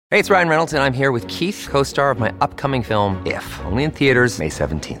Hey, it's Ryan Reynolds, and I'm here with Keith, co-star of my upcoming film, If, only in theaters May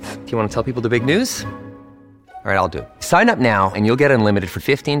 17th. Do you want to tell people the big news? All right, I'll do it. Sign up now and you'll get unlimited for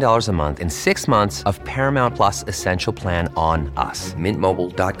 $15 a month and 6 months of Paramount Plus Essential Plan on us.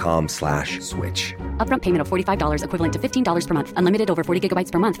 MintMobile.com/switch. Upfront payment of $45 equivalent to $15 per month. Unlimited over 40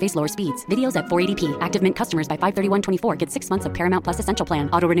 gigabytes per month. Face lower speeds. Videos at 480p. Active Mint customers by 531.24 get 6 months of Paramount Plus Essential Plan.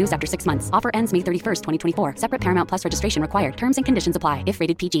 Auto renews after 6 months. Offer ends May 31st, 2024. Separate Paramount Plus registration required. Terms and conditions apply if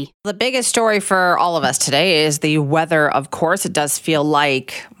rated PG. The biggest story for all of us today is the weather, of course. It does feel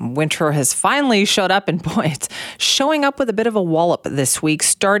like winter has finally showed up, and boy, it's showing up with a bit of a wallop this week,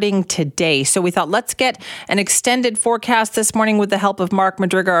 starting today. So we thought, let's get an extended forecast this morning with the help of Mark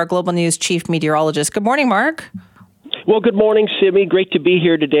Madriga, our Global News Chief Meteorologist. Good morning, Mark. Well, good morning, Simi. Great to be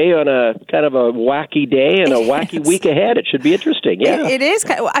here today on a kind of a wacky day and a wacky week ahead. It should be interesting. Yeah, it is.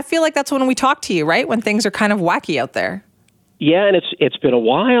 I feel like that's when we talk to you, right? When things are kind of wacky out there. Yeah, and it's been a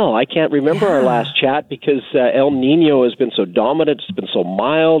while. I can't remember our last chat because El Nino has been so dominant. It's been so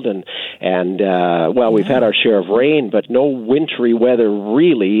mild, and we've had our share of rain, but no wintry weather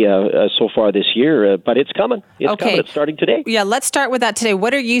really so far this year. But it's coming. It's coming. It's starting today. Yeah, let's start with that today.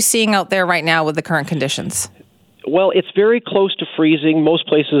 What are you seeing out there right now with the current conditions? Well, it's very close to freezing. Most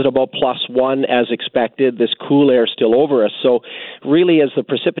places at about +1 as expected. This cool air still over us. So really, as the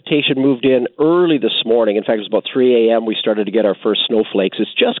precipitation moved in early this morning, in fact, it was about 3 a.m., we started to get our first snowflakes.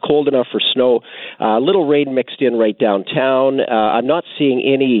 It's just cold enough for snow. A little rain mixed in right downtown. I'm not seeing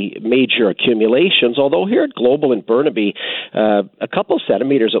any major accumulations, although here at Global in Burnaby, a couple of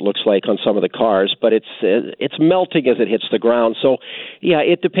centimeters it looks like on some of the cars, but it's melting as it hits the ground. So, yeah,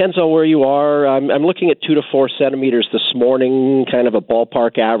 it depends on where you are. I'm looking at 2 to 4 centimeters this morning, kind of a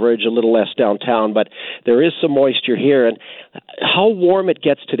ballpark average, a little less downtown, but there is some moisture here. And how warm it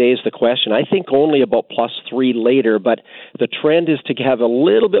gets today is the question. I think only about +3 later, but the trend is to have a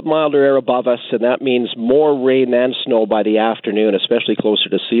little bit milder air above us, and that means more rain and snow by the afternoon, especially closer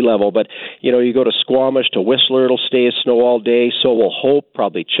to sea level. But, you go to Squamish, to Whistler, it'll stay as snow all day. So will Hope,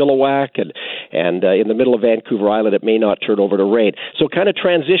 probably Chilliwack, and in the middle of Vancouver Island, it may not turn over to rain. So kind of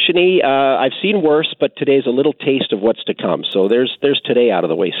transition-y. I've seen worse, but today's a little taste of what's to come. So there's today out of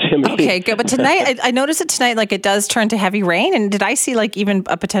the way, Simi. Okay, good. But tonight, I noticed that tonight, it does turn to heavy rain. And did I see, even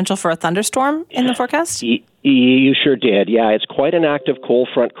a potential for a thunderstorm in the forecast? You sure did. Yeah, it's quite an active cold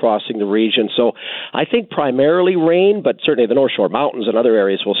front crossing the region. So I think primarily rain, but certainly the North Shore Mountains and other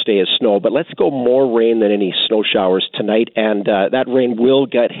areas will stay as snow. But let's go more rain than any snow showers tonight, and that rain will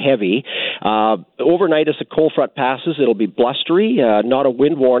get heavy. Overnight as the cold front passes, it'll be blustery, not a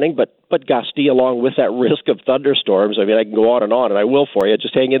wind warning, but gusty, along with that risk of thunderstorms. I mean, I can go on, and I will for you.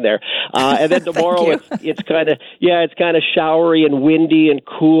 Just hang in there. And then tomorrow, it's kind of showery and windy and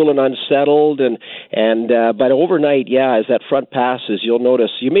cool and unsettled, but overnight, as that front passes, you'll notice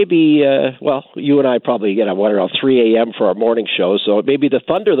you may be, you and I probably get up, 3 a.m. for our morning show, so it may be the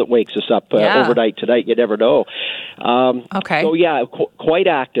thunder that wakes us up overnight tonight. You never know. Okay. So, quite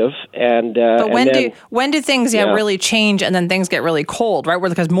active. And but when do things really change and then things get really cold, right?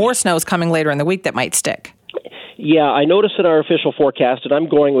 Because more snow is coming later in the week that might stick. Yeah, I noticed in our official forecast, and I'm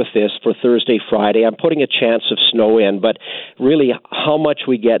going with this for Thursday, Friday, I'm putting a chance of snow in, but really how much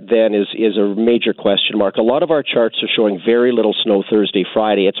we get then is a major question mark. A lot of our charts are showing very little snow Thursday,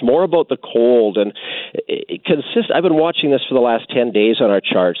 Friday. It's more about the cold, and I've been watching this for the last 10 days on our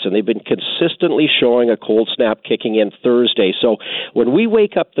charts, and they've been consistently showing a cold snap kicking in Thursday. So when we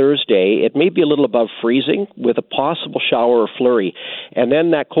wake up Thursday, it may be a little above freezing with a possible shower or flurry, and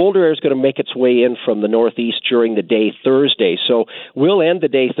then that colder air is going to make its way in from the northeast during the day Thursday. So we'll end the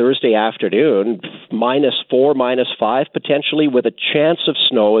day Thursday afternoon -4, -5 potentially, with a chance of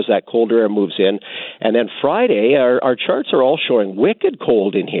snow as that colder air moves in. And then Friday, our charts are all showing wicked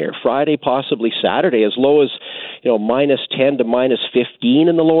cold in here. Friday, possibly Saturday, as low as -10 to -15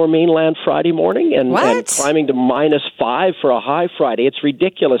 in the lower mainland Friday morning, and climbing to -5 for a high Friday. It's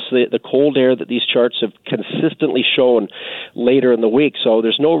ridiculous, the cold air that these charts have consistently shown later in the week. So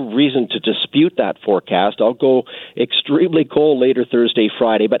there's no reason to dispute that forecast. I'll go extremely cold later Thursday,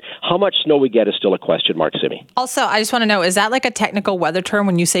 Friday, but how much snow we get is still a question mark, Simi. Also, I just want to know, is that a technical weather term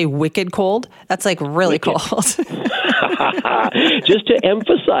when you say wicked cold? That's really wicked. Cold. Just to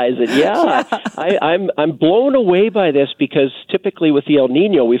emphasize it, I'm blown away by this because typically with the El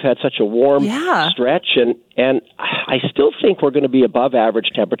Nino, we've had such a warm stretch, and I still think we're going to be above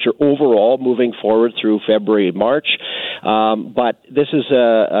average temperature overall moving forward through February, March. But this is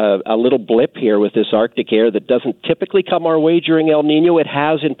a little blip here with this Arctic air that that doesn't typically come our way during El Nino. It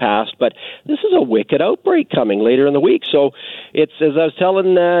has in past, but this is a wicked outbreak coming later in the week. So it's, as I was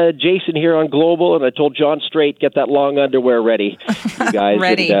telling Jason here on Global, and I told John Strait, get that long underwear ready, you guys.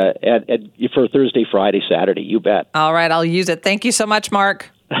 Ready. And for Thursday, Friday, Saturday. You bet. All right, I'll use it. Thank you so much, Mark.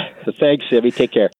 Thanks, Simi. Take care.